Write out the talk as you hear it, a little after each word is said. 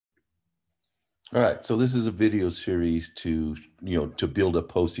All right, so this is a video series to build a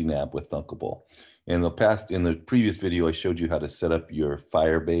posting app with Thunkable. In the previous video, I showed you how to set up your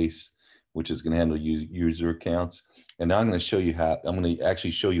Firebase, which is going to handle user accounts. And now I'm going to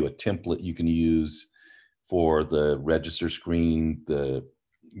actually show you a template you can use for the register screen, the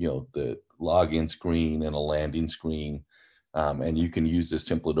login screen, and a landing screen. And you can use this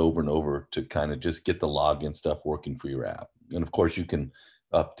template over and over to kind of just get the login stuff working for your app. And of course, you can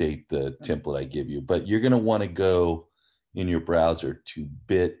update the template I give you, but you're going to want to go in your browser to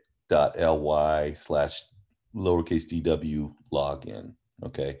bit.ly/lowercase dw login.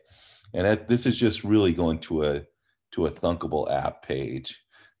 Okay. And this is just really going to a Thunkable app page,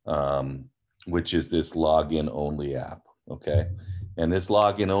 which is this login only app. Okay. And this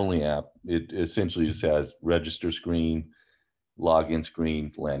login only app, it essentially just has register screen, login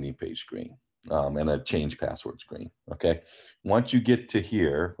screen, landing page screen, and a change password screen. Okay. Once you get to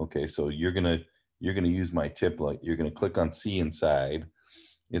here, okay, so you're gonna use my template. You're gonna click on see inside.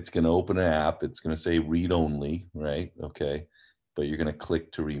 It's gonna open an app. It's gonna say read only, right? Okay. But you're gonna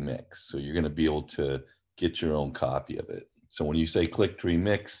click to remix. So you're gonna be able to get your own copy of it. So when you say click to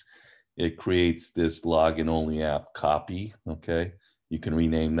remix, it creates this login only app copy. Okay. You can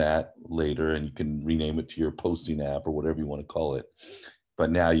rename that later, and you can rename it to your posting app or whatever you want to call it. But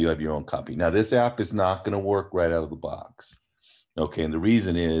now you have your own copy. Now this app is not going to work right out of the box. Okay. And the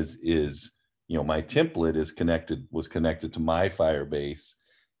reason is my template was connected to my Firebase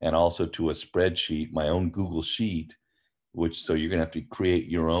and also to a spreadsheet, my own Google Sheet, so you're going to have to create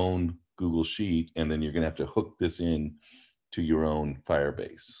your own Google Sheet, and then you're going to have to hook this in to your own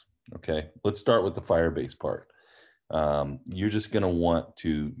Firebase. Okay, let's start with the Firebase part. You're just going to want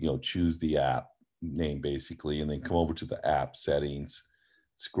to choose the app name basically, and then come over to the app settings,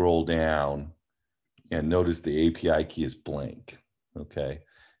 scroll down, and notice the API key is blank. Okay,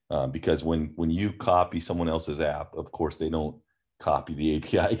 because when you copy someone else's app, of course they don't copy the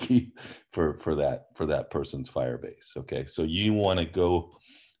API key for that person's Firebase. Okay, so you want to go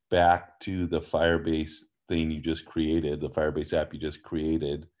back to the Firebase thing you just created, the Firebase app you just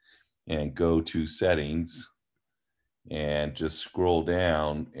created, and go to settings and just scroll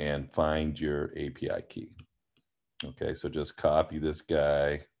down and find your API key. Okay, so just copy this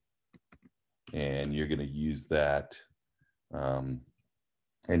guy, and you're going to use that, um,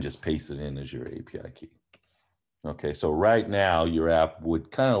 and just paste it in as your API key. Okay, so right now your app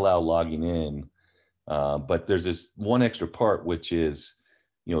would kind of allow logging in, but there's this one extra part, which is,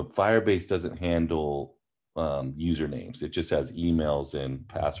 Firebase doesn't handle usernames. It just has emails and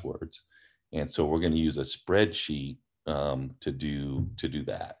passwords, and so we're going to use a spreadsheet to do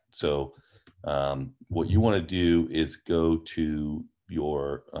that. So what you want to do is go to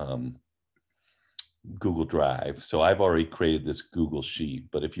your Google Drive. So I've already created this Google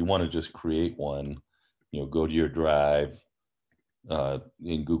Sheet, but if you want to just create one, go to your Drive,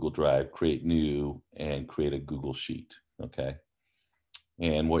 in Google Drive, create new, and create a Google Sheet. Okay.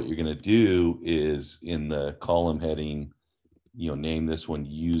 And what you're going to do is in the column heading, name this one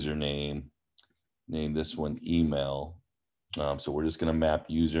username, name this one email. So we're just going to map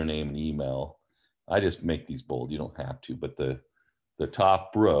username and email. I just make these bold. You don't have to, but the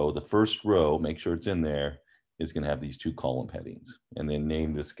top row, the first row, make sure it's in there, is going to have these two column headings. And then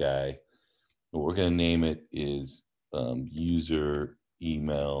name this guy. What we're going to name it is user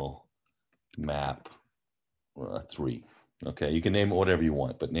email map 3. Okay, you can name it whatever you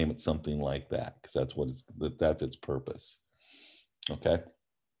want, but name it something like that, because that's its purpose. Okay.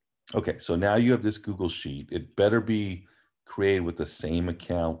 Okay, so now you have this Google Sheet. It better be created with the same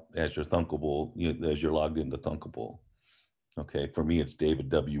account as your Thunkable, as you're logged into Thunkable. Okay, for me, it's David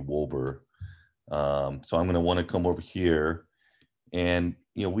W. Wolber. So I'm going to want to come over here, and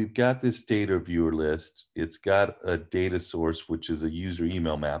we've got this data viewer list. It's got a data source, which is a user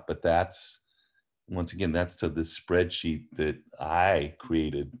email map, but once again, that's to this spreadsheet that I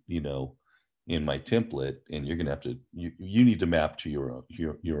created, in my template, and you're going to have to, you need to map to your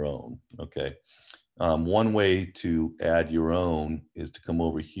own. Okay. One way to add your own is to come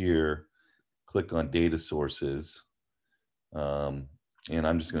over here, click on data sources. And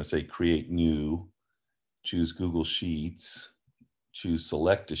I'm just going to say create new, choose Google Sheets, choose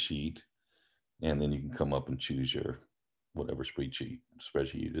select a sheet, and then you can come up and choose your whatever spreadsheet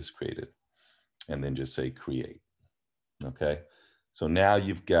you just created, and then just say create. Okay. So now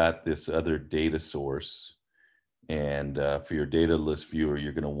you've got this other data source, and for your data list viewer,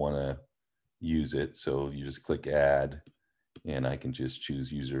 you're going to want to use it. So you just click add, and I can just choose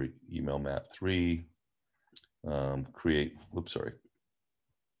user email map 3, create, whoops, sorry.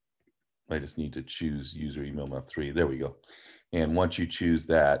 I just need to choose user email map 3. There we go. And once you choose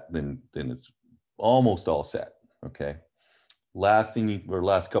that, then it's almost all set. Okay. Last thing or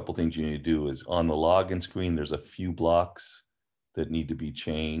last couple things you need to do is on the login screen, there's a few blocks that need to be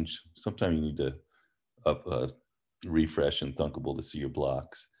changed. Sometimes you need to refresh in Thunkable to see your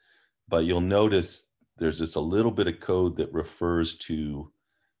blocks. But you'll notice there's just a little bit of code that refers to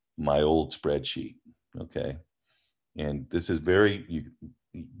my old spreadsheet. Okay. And this is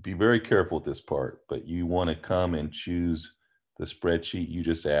be very careful with this part, but you want to come and choose the spreadsheet you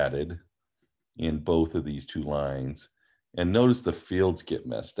just added in both of these two lines. And notice the fields get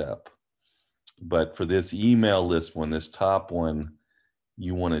messed up. But for this email list one, this top one,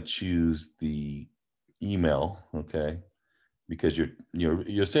 you want to choose the email, okay? Because you're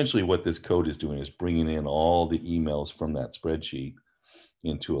essentially what this code is doing is bringing in all the emails from that spreadsheet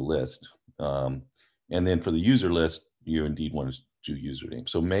into a list. And then for the user list, you indeed want to do username.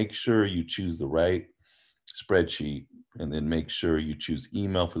 So make sure you choose the right spreadsheet, and then make sure you choose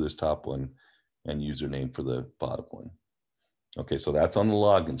email for this top one and username for the bottom one. Okay, so that's on the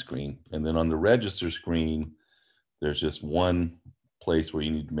login screen. And then on the register screen, there's just one place where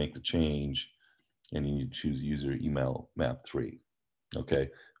you need to make the change, and you need to choose user email map 3. Okay,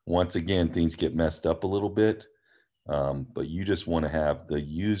 once again, things get messed up a little bit, but you just want to have the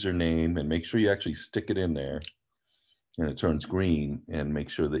username and make sure you actually stick it in there and it turns green, and make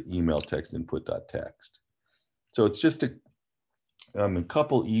sure the email text input.text. So it's just a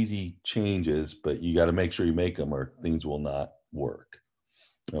couple easy changes, but you got to make sure you make them or things will not work.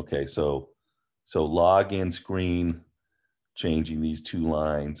 Okay, so login screen, changing these two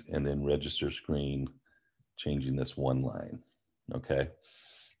lines, and then register screen, changing this one line. Okay,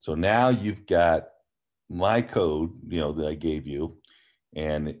 so now you've got my code, that I gave you,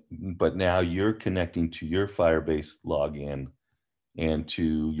 but now you're connecting to your Firebase login and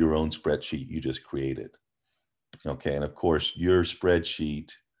to your own spreadsheet you just created. Okay, and of course your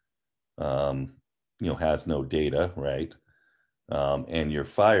spreadsheet, has no data, right? And your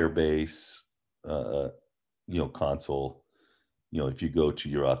Firebase, console, if you go to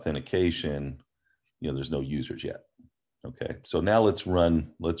your authentication, there's no users yet. Okay, so now let's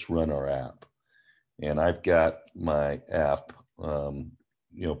run our app, and I've got my app,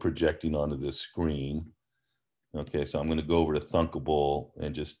 projecting onto this screen. Okay, so I'm going to go over to Thunkable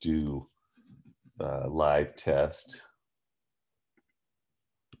and just do live test.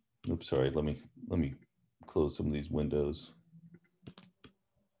 Oops, sorry. Let me close some of these windows.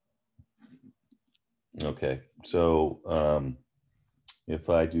 Okay, so if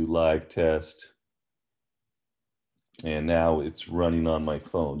I do live test, and now it's running on my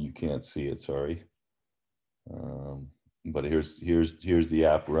phone. You can't see it, sorry. But here's the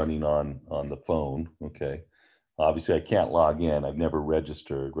app running on the phone. Okay, obviously I can't log in. I've never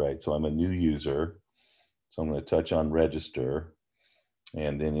registered, right? So I'm a new user. So I'm going to touch on register,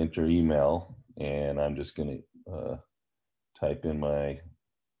 and then enter email, and I'm just going to type in my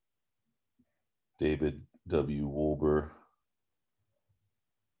David W. Wolber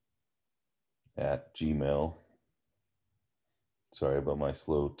at Gmail. Sorry about my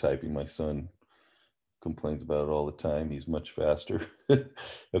slow typing. My son complains about it all the time. He's much faster.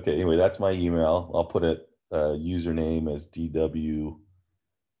 Okay, anyway, that's my email. I'll put it username as DW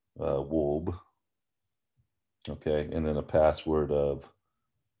Wolb. Okay, and then a password of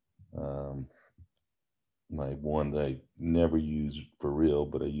my one that I never use for real,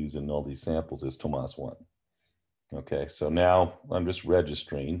 but I use in all these samples is Tomas1. Okay, so now I'm just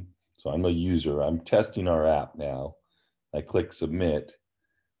registering. So I'm a user. I'm testing our app now. I click submit,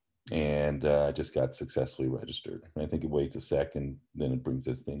 and I just got successfully registered. I think it waits a second, then it brings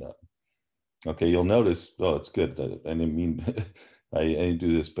this thing up. Okay, you'll notice, oh, it's good. I didn't mean, I didn't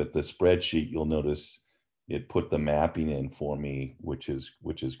do this, but the spreadsheet, you'll notice it put the mapping in for me, which is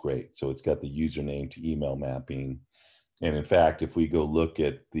great. So it's got the username to email mapping. And in fact, if we go look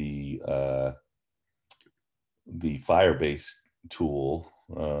at the Firebase tool,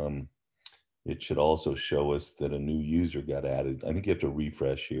 it should also show us that a new user got added. I think you have to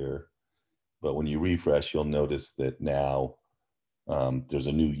refresh here, but when you refresh, you'll notice that now there's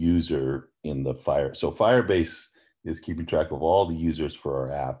a new user in the So Firebase is keeping track of all the users for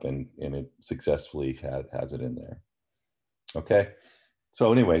our app, and it successfully has it in there. Okay,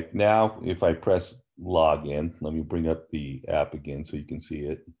 so anyway, now if I press login, let me bring up the app again so you can see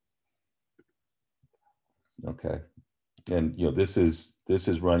it. Okay, and this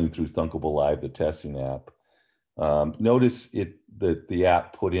is running through Thunkable Live, the testing app. Notice that the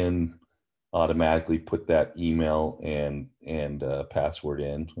app automatically put that email and password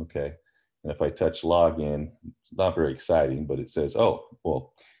in. Okay, and if I touch login, it's not very exciting, but it says, oh,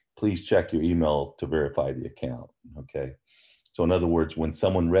 well, please check your email to verify the account. Okay, So in other words, when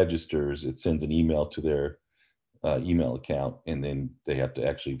someone registers, it sends an email to their email account, and then they have to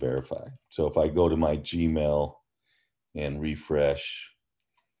actually verify. So if I go to my Gmail and refresh,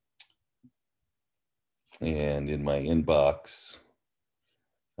 and in my inbox,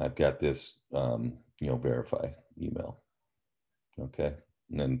 I've got this, verify email. Okay.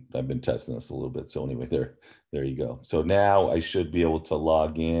 And then I've been testing this a little bit. So anyway, there you go. So now I should be able to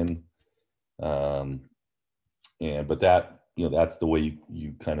log in. But that's the way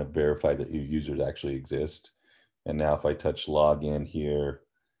you kind of verify that your users actually exist. And now if I touch login here,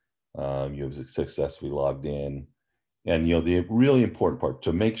 you have successfully logged in. And the really important part,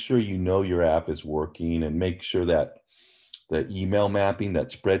 to make sure your app is working and make sure that the email mapping, that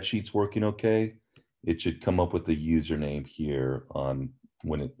spreadsheet's working okay, it should come up with the username here on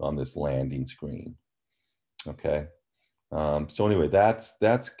this landing screen. Okay. So anyway,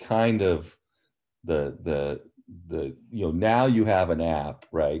 that's kind of the now you have an app,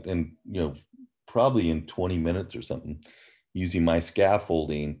 right? And probably in 20 minutes or something, using my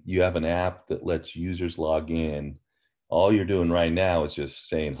scaffolding, you have an app that lets users log in. All you're doing right now is just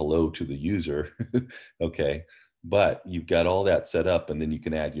saying hello to the user. Okay. But you've got all that set up, and then you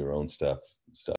can add your own stuff